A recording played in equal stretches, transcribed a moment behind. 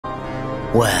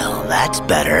Well, that's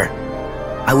better.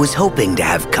 I was hoping to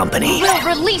have company. We'll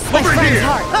release my friend's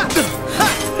heart.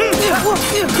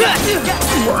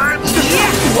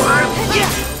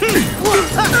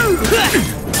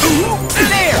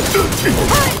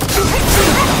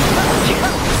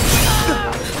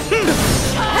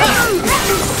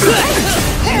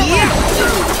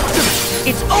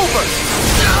 It's over!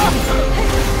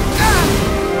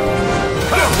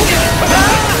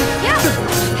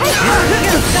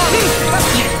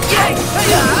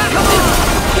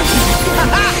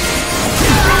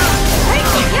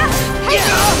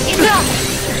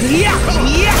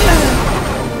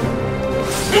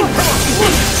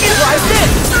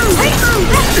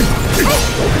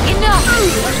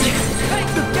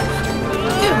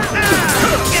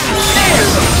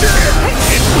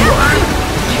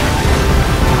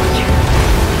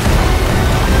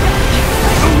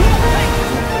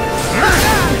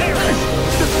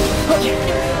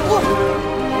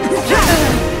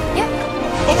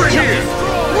 Over here!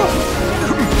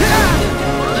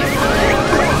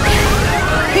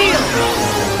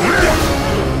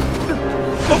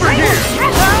 Over here!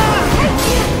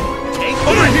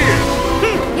 Over here!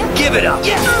 Give it up!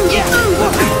 Here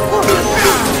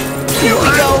we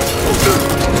go!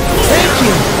 Thank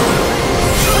you!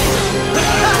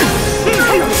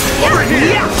 Over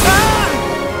here!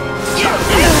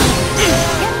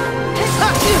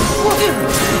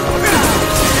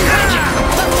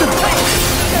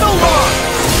 So long!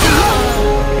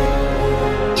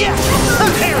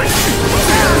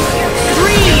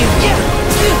 Dream!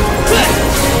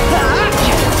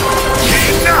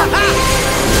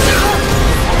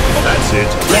 That's it.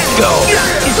 Let's go!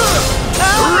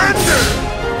 Surrender!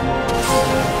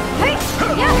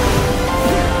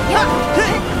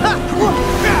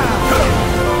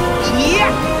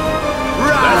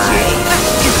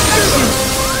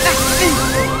 That's it.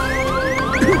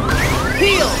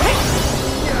 Heal!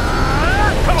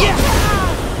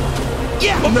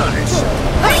 Nice.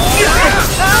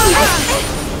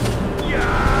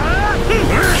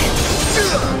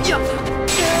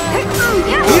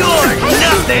 You're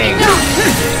nothing!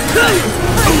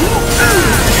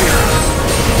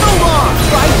 So long!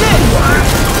 Right then!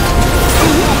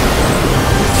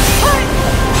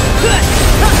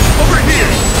 Over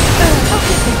here!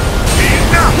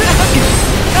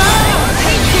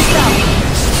 Enough!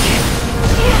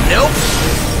 Nope!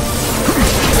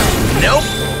 Nope!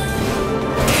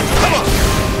 Come on!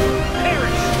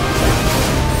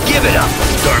 Give it up!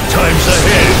 Dark times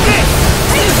ahead!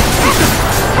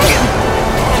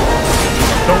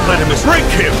 Don't let him escape!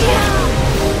 Break him!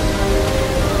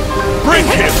 Break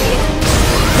him!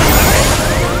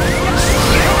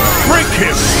 Break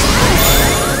him!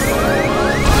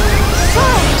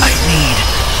 I need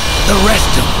the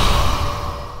rest of them.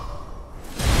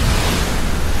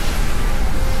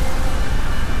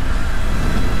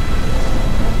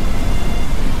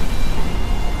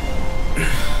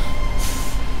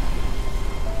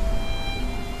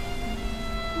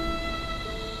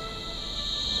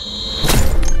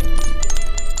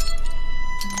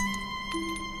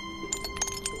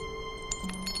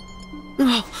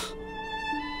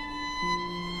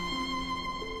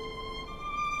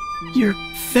 Your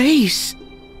face!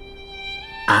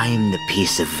 I'm the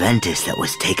piece of Ventus that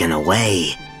was taken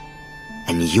away.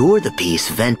 And you're the piece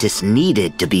Ventus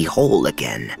needed to be whole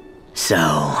again.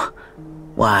 So,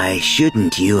 why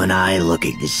shouldn't you and I look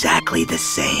exactly the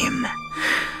same?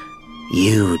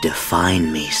 You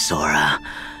define me, Sora,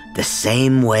 the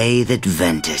same way that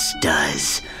Ventus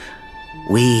does.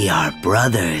 We are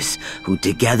brothers who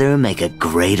together make a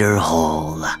greater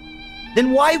whole.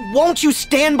 Then why won't you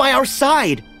stand by our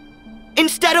side?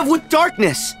 Instead of with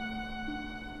darkness?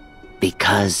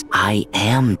 Because I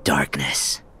am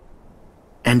darkness.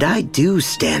 And I do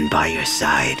stand by your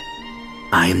side.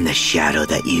 I'm the shadow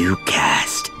that you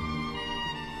cast.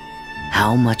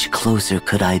 How much closer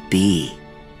could I be?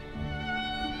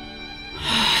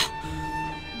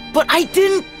 But I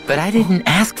didn't... But I didn't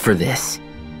ask for this.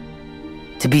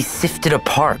 To be sifted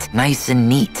apart, nice and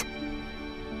neat.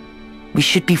 We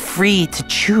should be free to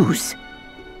choose.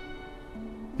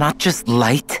 Not just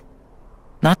light,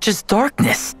 not just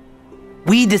darkness.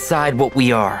 We decide what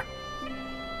we are.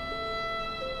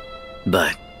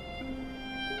 But...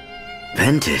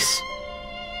 Ventus,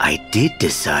 I did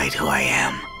decide who I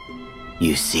am.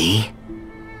 You see?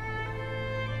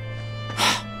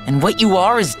 And what you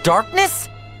are is darkness?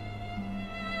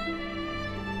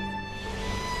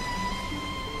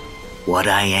 What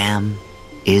I am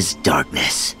is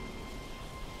darkness.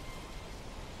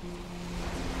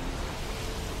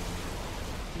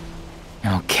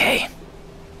 Okay.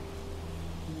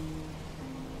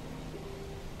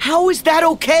 How is that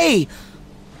okay?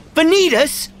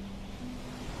 Vanitas?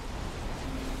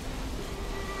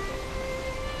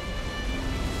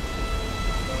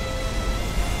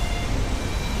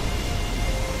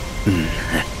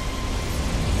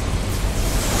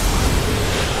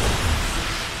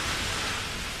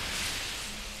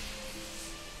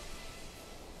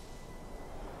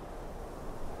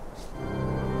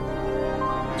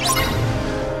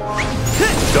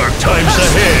 Dark times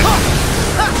ahead.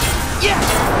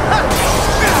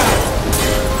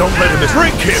 Don't let him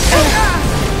break him.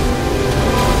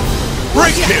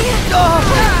 Break him.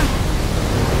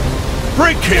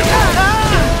 Break him.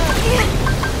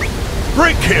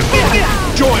 Break him.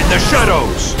 Join the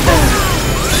shadows.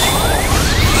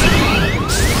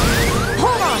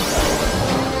 Hold on!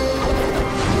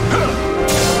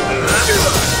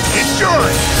 It's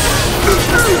yours.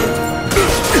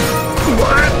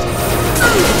 What?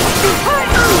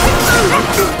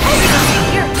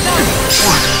 Here, done.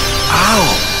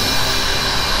 Ow!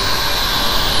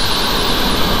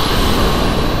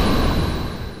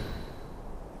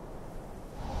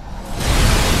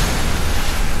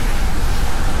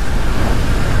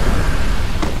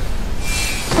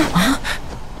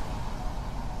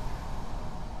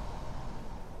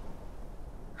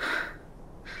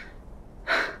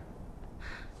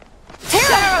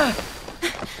 Terra!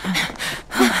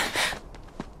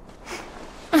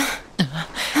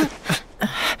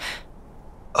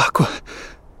 Aqua.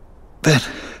 Ben.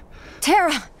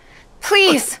 Terra!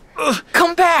 Please!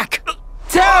 Come back!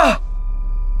 Terra!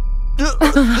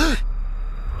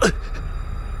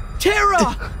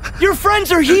 Terra! Your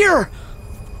friends are here!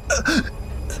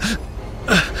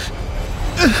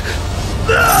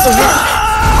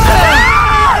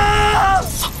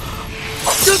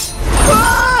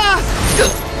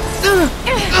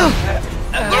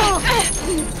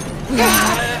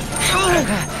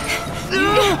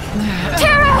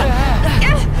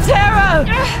 Terra!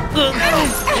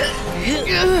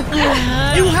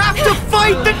 You have to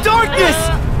fight the darkness!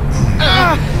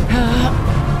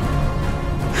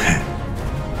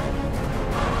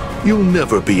 You'll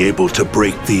never be able to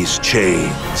break these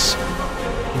chains.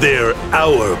 They're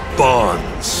our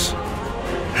bonds.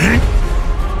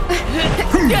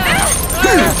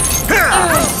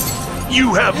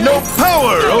 You have no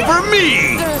power over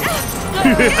me!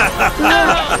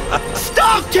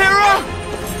 Stop, Terra!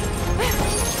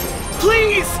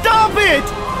 Please, stop it!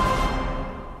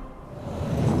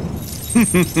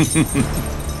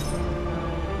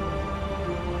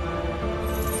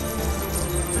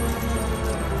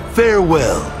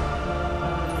 Farewell.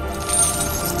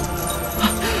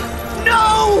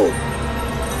 No!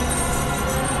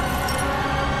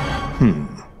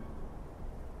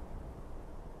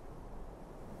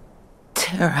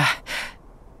 Terra,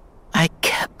 I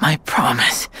kept my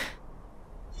promise.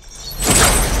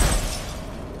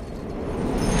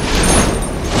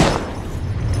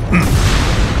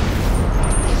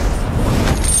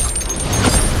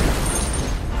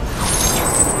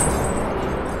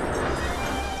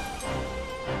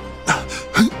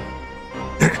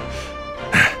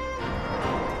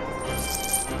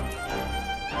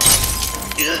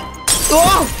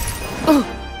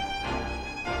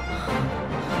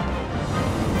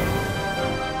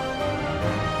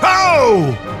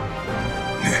 Ow!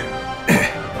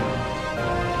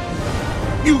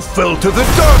 You fell to the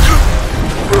dark!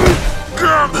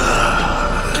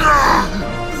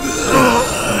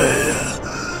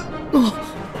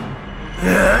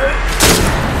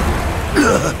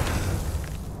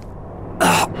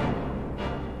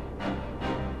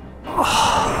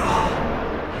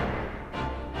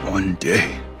 One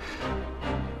day,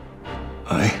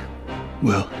 I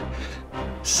will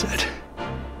set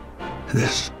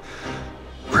this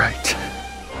right.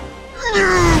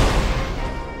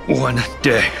 One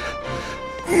day,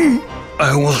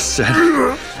 I will set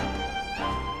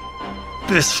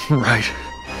this right.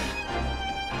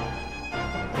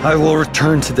 I will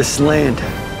return to this land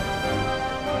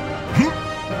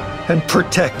and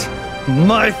protect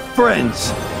my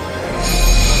friends.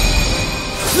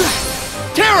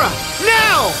 Terra,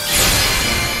 now!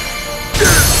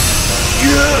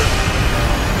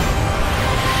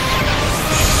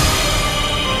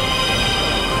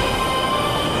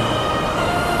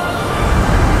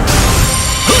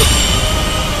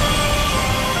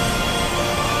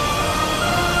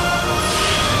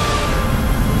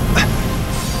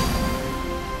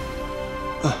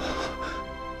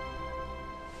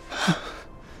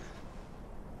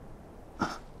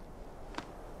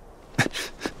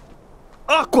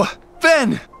 Aqua!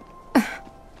 Ben!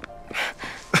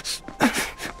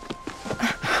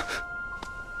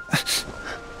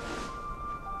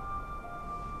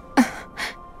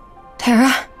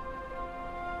 Terra?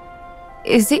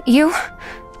 Is it you?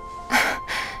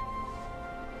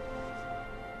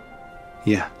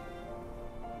 Yeah.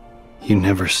 You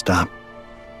never stop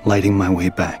lighting my way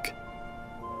back.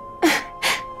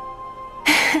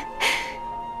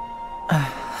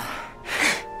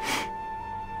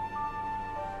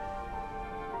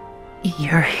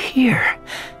 You're here.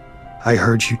 I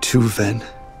heard you too, Ven.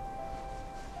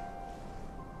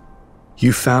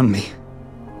 You found me,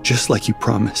 just like you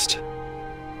promised.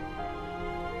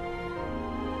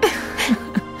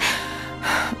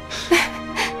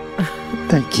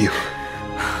 Thank you.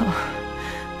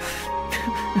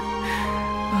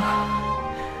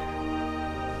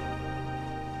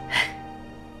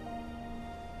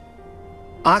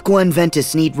 Aqua and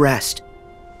Ventus need rest.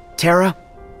 Terra,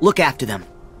 look after them.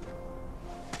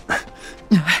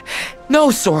 No,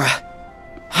 Sora.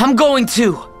 I'm going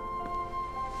to.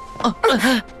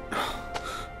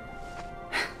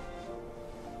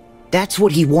 That's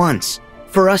what he wants.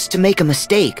 For us to make a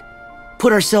mistake.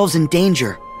 Put ourselves in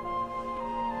danger.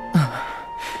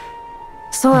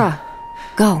 Sora,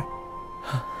 go.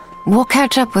 We'll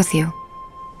catch up with you.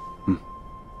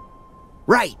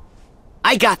 Right.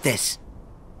 I got this.